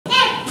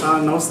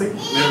नमस्ते,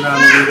 मेरो नाम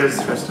नीरज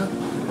श्रेष्ठ।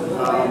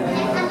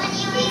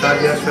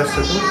 काव्या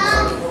श्रेष्ठको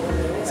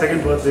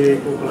सेकेन्ड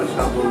बर्थडेको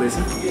उपलक्ष्यमा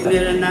बोल्दैछु।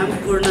 मेरो नाम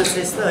पूर्ण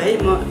श्रेष्ठ है,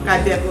 म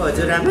काव्याको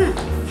हजुरआमा।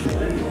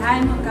 हाई,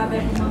 म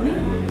काव्याको मम्मी।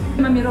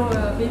 मेरो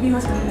बेबी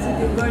होस् भनेपछि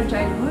त्यो गर्ल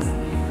चाइल्ड होस्,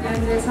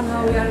 end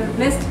somehow we are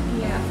blessed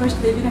first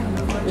baby नै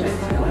हाम्रो गर्ल चाइल्ड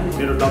भयो।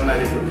 मेरो लभ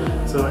म्यारेज हो,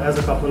 सो एज अ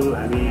कपल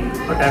हामी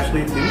अट्याच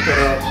नै थियौँ, तर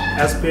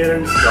एज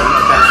पेरेन्ट्स झन्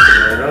अट्याच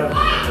भएर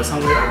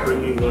सँगै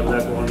अपब्रिङ्गिङ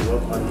गर्दाको अनुभव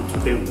अलिक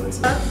छुट्टै हुँदो रहेछ।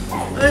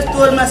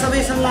 टोलमा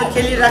सबैसँग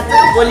खेलिराख्छ,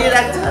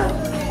 बोलिराख्छ,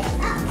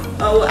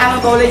 आमा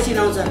बाउले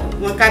चिनाउँछ,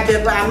 म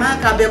काव्यको आमा,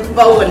 काव्यको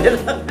बाउ भनेर।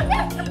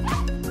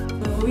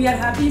 We are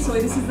happy, so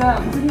this is the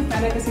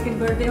काव्याको second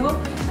birthday हो,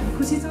 हामी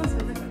खुसी छौँ।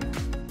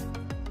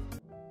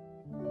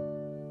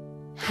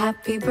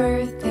 Happy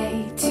birthday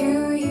to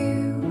you.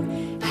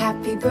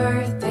 Happy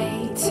birthday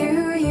to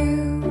you.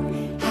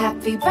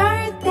 Happy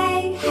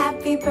birthday,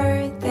 happy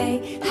birthday,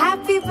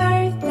 happy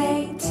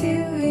birthday to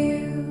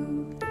you.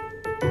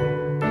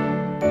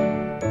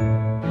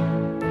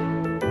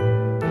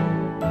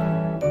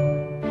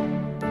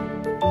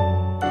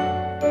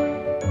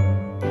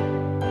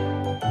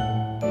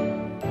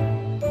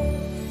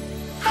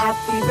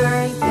 Happy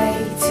birthday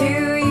to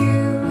you.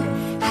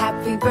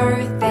 Happy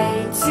birthday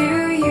to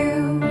you.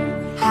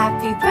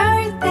 Happy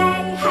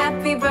birthday,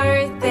 happy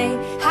birthday,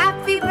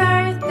 happy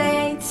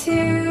birthday to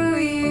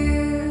you.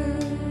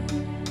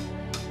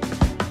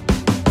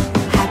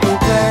 Happy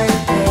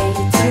birthday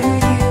to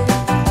you.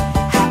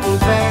 Happy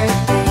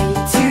birthday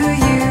to you.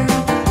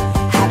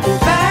 Happy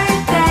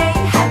birthday,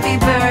 happy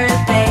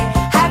birthday,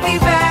 happy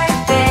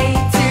birthday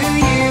to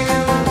you. Happy birthday to you. Happy birthday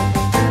to you. Happy birthday, happy birthday, happy birthday to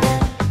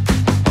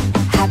you.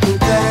 Happy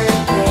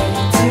birthday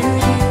to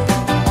you.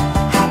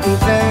 Happy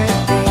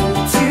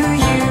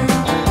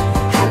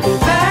birthday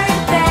to you. Happy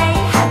birthday,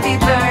 happy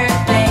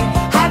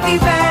birthday, happy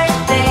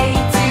birthday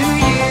to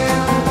you.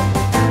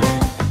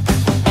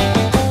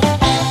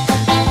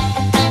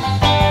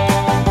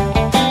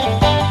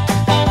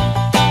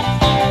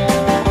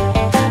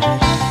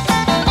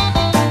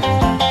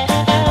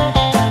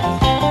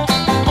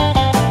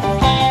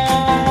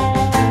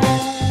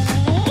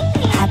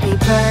 Happy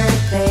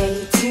birthday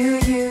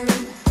to you.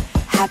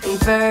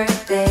 Happy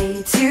birthday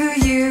to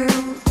you.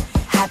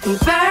 Happy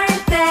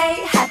birthday,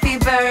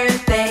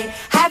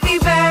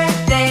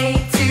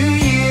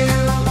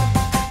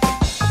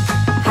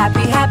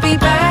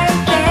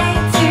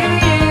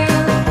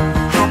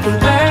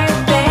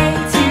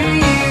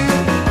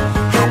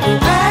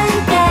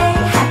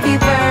 happy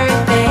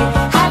birthday,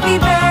 happy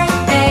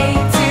birthday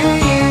to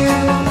you.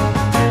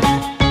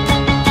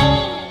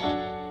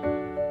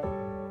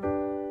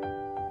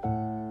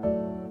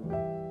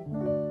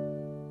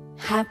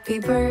 Happy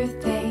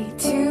birthday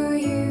to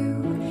you.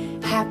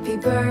 Happy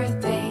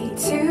birthday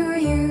to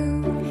you.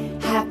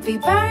 Happy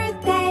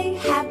birthday,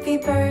 happy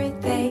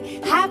birthday,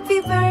 happy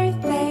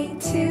birthday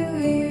to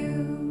you.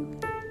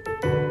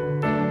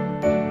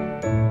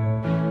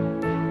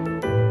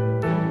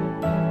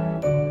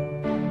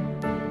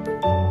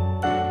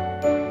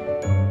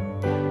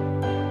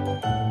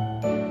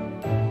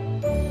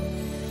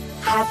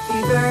 Happy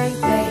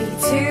birthday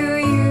to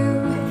you.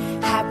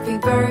 Happy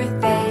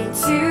birthday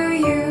to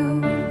you.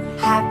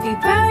 Happy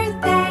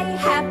birthday.